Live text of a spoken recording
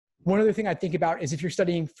One other thing I think about is if you're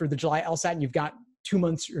studying for the July LSAT and you've got 2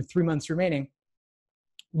 months or 3 months remaining,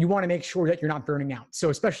 you want to make sure that you're not burning out. So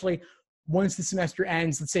especially once the semester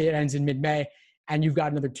ends, let's say it ends in mid-May, and you've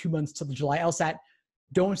got another 2 months till the July LSAT,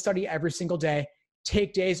 don't study every single day.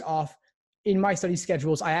 Take days off. In my study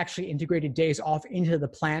schedules, I actually integrated days off into the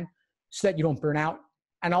plan so that you don't burn out.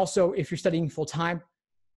 And also, if you're studying full-time,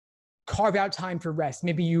 carve out time for rest.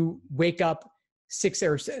 Maybe you wake up 6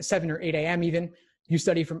 or 7 or 8 a.m. even. You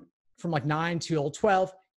study from like 9 till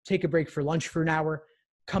 12, take a break for lunch for an hour,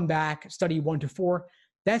 come back, study 1 to 4.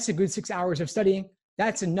 That's a good 6 hours of studying.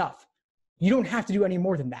 That's enough. You don't have to do any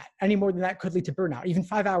more than that. Any more than that could lead to burnout. Even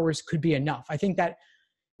 5 hours could be enough. I think that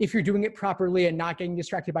if you're doing it properly and not getting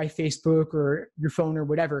distracted by Facebook or your phone or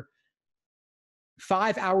whatever,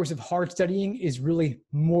 5 hours of hard studying is really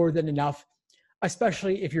more than enough,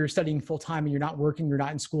 especially if you're studying full-time and you're not working, you're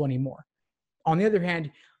not in school anymore. On the other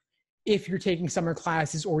hand, if you're taking summer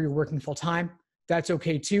classes or you're working full-time, that's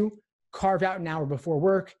okay too. Carve out an hour before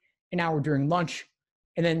work, an hour during lunch,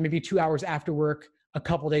 and then maybe 2 hours after work, a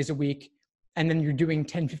couple days a week. And then you're doing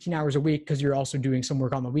 10, 15 hours a week because you're also doing some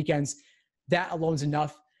work on the weekends. That alone is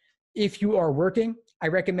enough. If you are working, I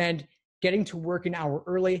recommend getting to work an hour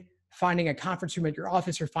early, finding a conference room at your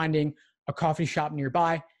office or finding a coffee shop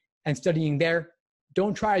nearby and studying there.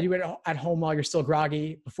 Don't try to do it at home while you're still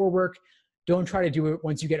groggy before work. Don't try to do it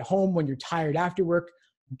once you get home when you're tired after work.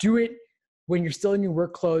 Do it when you're still in your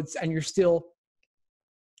work clothes and you're still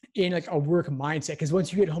in like a work mindset. Because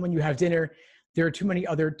once you get home and you have dinner, there are too many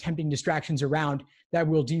other tempting distractions around that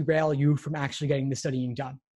will derail you from actually getting the studying done.